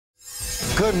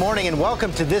Good morning and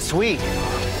welcome to This Week.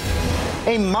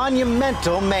 A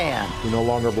monumental man. He no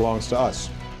longer belongs to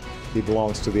us. He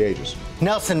belongs to the ages.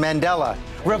 Nelson Mandela,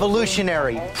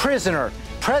 revolutionary, prisoner,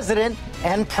 president,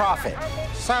 and prophet.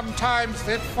 Sometimes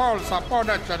it falls upon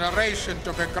a generation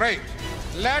to be great.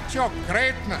 Let your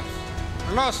greatness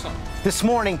blossom. This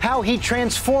morning, how he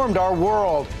transformed our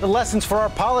world, the lessons for our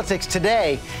politics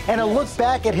today, and a look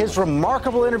back at his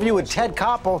remarkable interview with Ted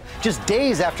Koppel just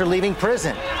days after leaving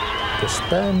prison. To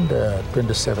spend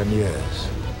 27 years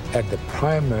at the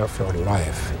prime of your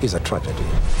life is a tragedy.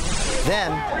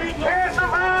 Then,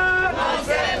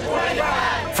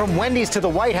 from Wendy's to the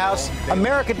White House,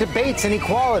 America debates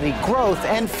inequality, growth,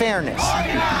 and fairness.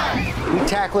 We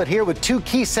tackle it here with two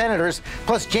key senators,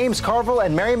 plus James Carville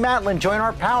and Mary Matlin join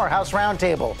our Powerhouse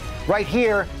Roundtable, right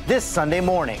here this Sunday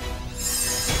morning.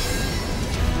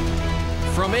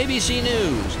 From ABC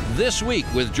News, This Week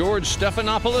with George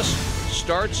Stephanopoulos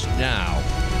starts now.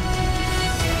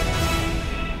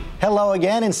 Hello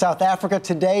again. In South Africa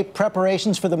today,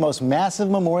 preparations for the most massive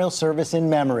memorial service in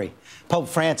memory. Pope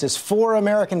Francis, 4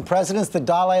 American presidents, the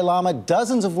Dalai Lama,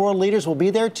 dozens of world leaders will be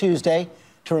there Tuesday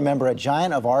to remember a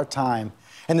giant of our time.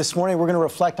 And this morning, we're going to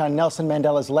reflect on Nelson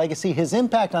Mandela's legacy, his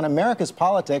impact on America's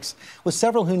politics, with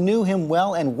several who knew him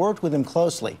well and worked with him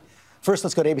closely. First,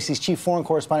 let's go to ABC's chief foreign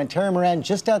correspondent, Terry Moran,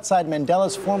 just outside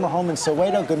Mandela's former home in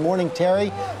Soweto. Good morning,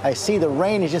 Terry. I see the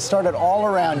rain has just started all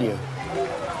around you.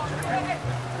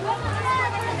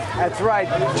 That's right,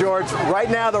 George.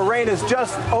 Right now, the rain has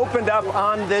just opened up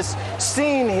on this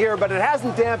scene here, but it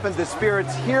hasn't dampened the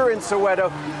spirits here in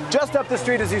Soweto. Just up the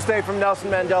street, as you say, from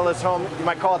Nelson Mandela's home, you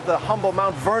might call it the humble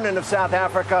Mount Vernon of South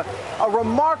Africa, a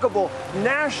remarkable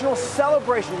national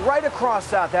celebration right across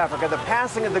South Africa, the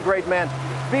passing of the great man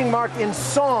being marked in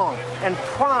song and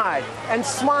pride and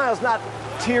smiles, not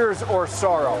tears or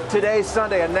sorrow. Today,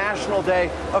 Sunday, a national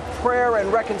day of prayer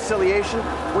and reconciliation.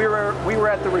 We were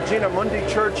at the Regina Mundi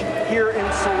Church here in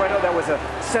Soweto. That was a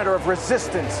center of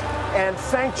resistance and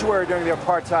sanctuary during the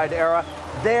apartheid era.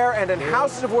 There and in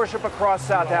houses of worship across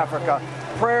South Africa,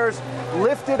 prayers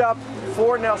lifted up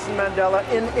for Nelson Mandela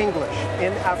in English,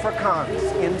 in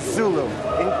Afrikaans, in Zulu,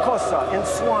 in Xhosa, in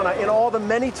Swana, in all the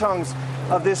many tongues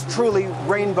of this truly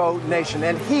rainbow nation.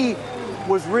 And he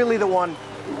was really the one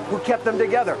who kept them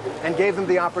together and gave them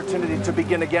the opportunity to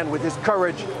begin again with his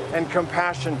courage and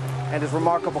compassion and his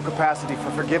remarkable capacity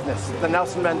for forgiveness. The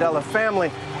Nelson Mandela family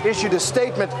issued a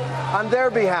statement on their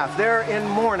behalf. They're in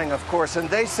mourning, of course, and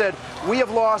they said, "We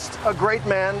have lost a great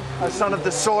man, a son of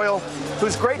the soil,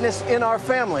 whose greatness in our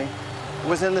family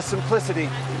was in the simplicity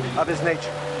of his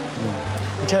nature."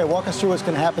 Terry, walk us through what's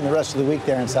going to happen the rest of the week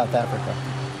there in South Africa.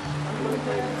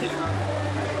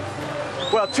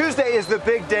 Well, Tuesday is the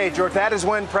big day, George. That is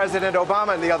when President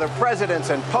Obama and the other presidents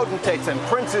and potentates and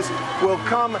princes will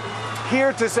come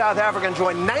here to South Africa and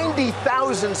join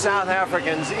 90,000 South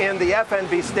Africans in the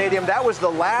FNB Stadium. That was the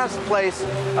last place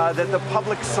that the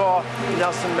public saw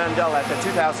Nelson Mandela at the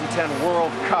 2010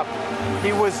 World Cup.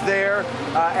 He was there,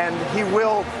 and he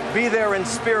will be there in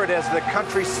spirit as the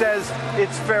country says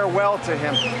its farewell to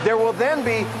him. There will then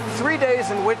be 3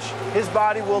 days in which his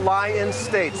body will lie in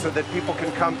state so that people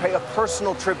can come pay a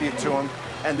personal tribute to him.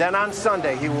 And then on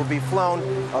Sunday, he will be flown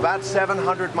about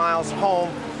 700 miles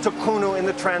home to Kunu in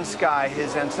the Transkei,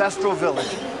 his ancestral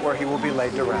village, where he will be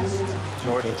laid to rest.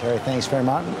 George. Okay, Terry, thanks very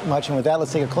much. And with that,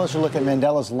 let's take a closer look at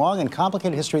Mandela's long and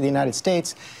complicated history of the United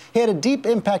States. He had a deep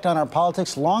impact on our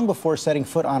politics long before setting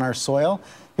foot on our soil.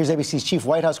 Here's ABC's chief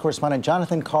White House correspondent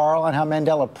Jonathan Karl on how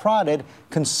Mandela prodded,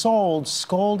 consoled,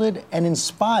 scolded, and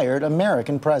inspired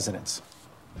American presidents.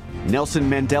 Nelson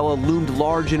Mandela loomed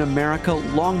large in America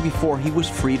long before he was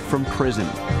freed from prison.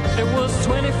 It was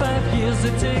 25 years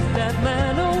to take that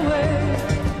man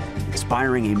away.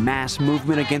 Inspiring a mass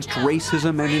movement against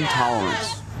racism and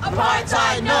intolerance.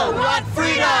 Apartheid, no, we want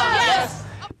freedom, yes!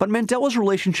 But Mandela's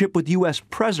relationship with U.S.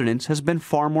 presidents has been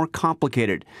far more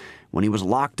complicated. When he was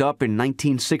locked up in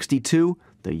 1962,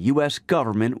 the U.S.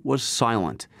 government was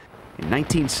silent. In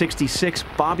 1966,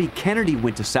 Bobby Kennedy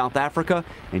went to South Africa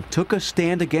and took a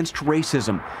stand against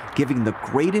racism, giving the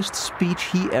greatest speech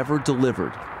he ever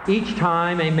delivered. Each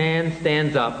time a man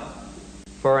stands up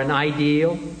for an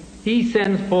ideal, he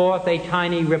sends forth a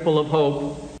tiny ripple of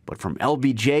hope. But from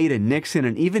LBJ to Nixon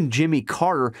and even Jimmy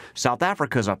Carter, South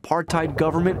Africa's apartheid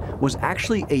government was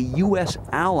actually a U.S.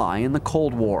 ally in the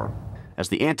Cold War. As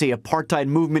the anti-apartheid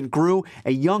movement grew,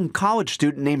 a young college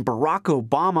student named Barack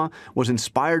Obama was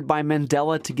inspired by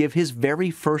Mandela to give his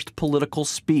very first political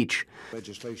speech.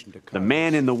 The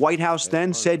man in the White House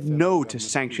then said no to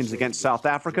sanctions against South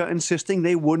Africa, insisting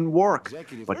they wouldn't work.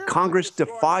 But Congress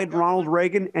defied Ronald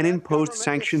Reagan and imposed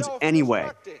sanctions anyway.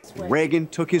 Reagan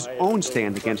took his own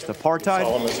stand against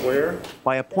apartheid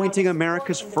by appointing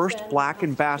America's first black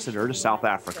ambassador to South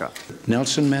Africa.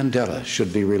 Nelson Mandela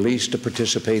should be released to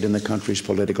participate in the country's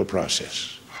political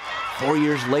process. 4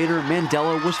 years later,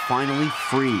 Mandela was finally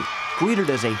free, greeted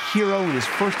as a hero in his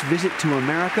first visit to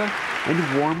America,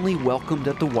 and warmly welcomed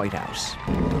at the White House.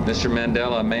 Mr.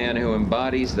 Mandela, a man who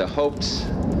embodies the hopes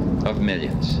of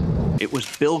millions. It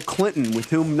was Bill Clinton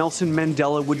with whom Nelson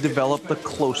Mandela would develop the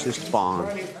closest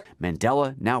bond.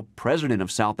 Mandela, now president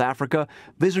of South Africa,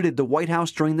 visited the White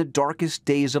House during the darkest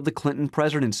days of the Clinton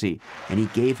presidency, and he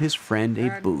gave his friend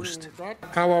a boost.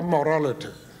 Our morality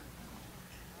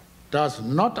does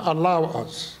not allow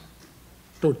us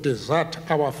to desert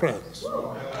our friends.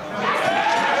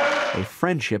 A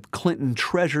friendship Clinton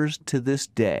treasures to this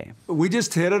day. We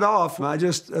just hit it off. I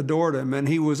just adored him, and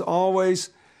he was always,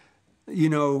 you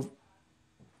know,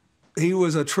 he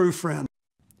was a true friend.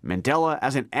 Mandela,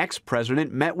 as an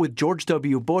ex-president, met with George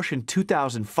W. Bush in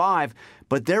 2005,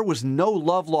 but there was no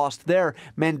love lost there.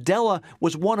 Mandela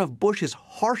was one of Bush's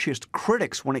harshest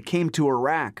critics when it came to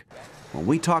Iraq. When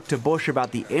we talked to Bush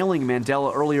about the ailing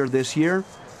Mandela earlier this year,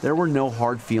 there were no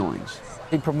hard feelings.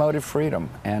 He promoted freedom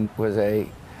and was a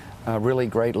really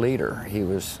great leader. He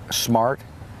was smart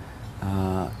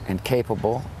and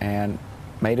capable and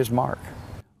made his mark.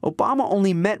 Obama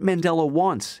only met Mandela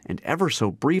once, and ever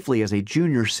so briefly as a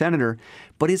junior senator,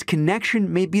 but his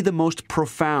connection may be the most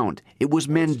profound. It was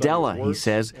Mandela, he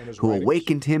says, who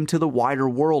awakened him to the wider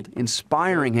world,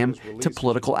 inspiring him to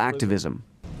political activism.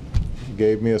 It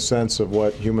gave me a sense of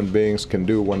what human beings can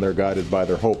do when they're guided by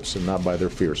their hopes and not by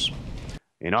their fears.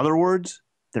 In other words,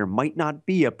 there might not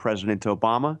be a President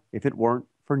Obama if it weren't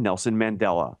for Nelson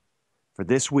Mandela. For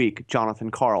This Week,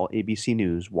 Jonathan Karl, ABC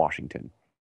News, Washington.